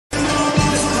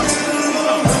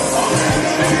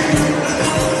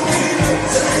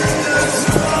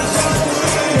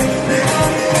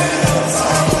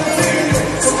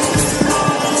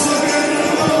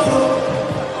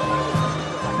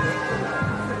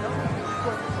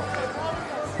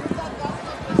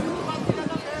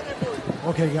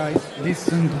Okay, guys,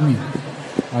 listen to me.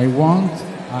 I want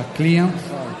a clean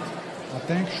fight.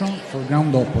 Attention for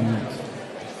ground opponent.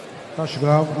 Touch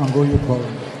glove and go your corner.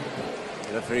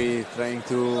 The referee trying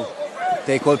to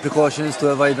take all precautions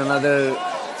to avoid another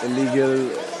illegal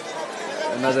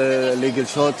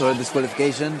shot or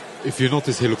disqualification. If you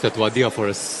notice, he looked at ouadia for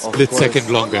a split second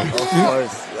longer. Of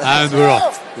course. And we're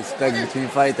off. Respect between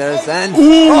fighters and...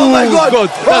 Ooh, oh my God! God.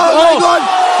 Oh my God!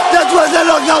 That was a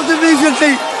knockout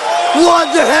immediately!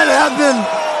 What the hell happened?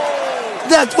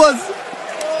 That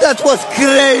was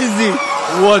crazy!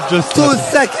 What just 2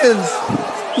 seconds!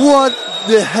 What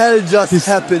the hell just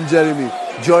happened, Jeremy?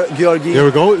 Giorgi. Here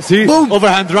we go. See? Boom.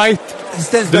 Overhand right.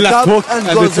 Stands The back left up hook and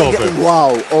goes it's over. again.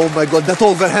 Wow! Oh my God! That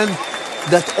overhand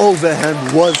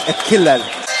was a killer.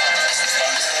 Record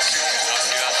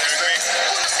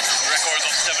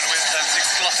of 7 wins and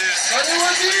 6 losses.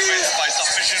 3 wins by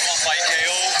submission, 1 by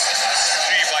KO,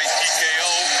 3 by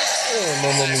TKO. Oh,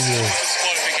 mamma mia.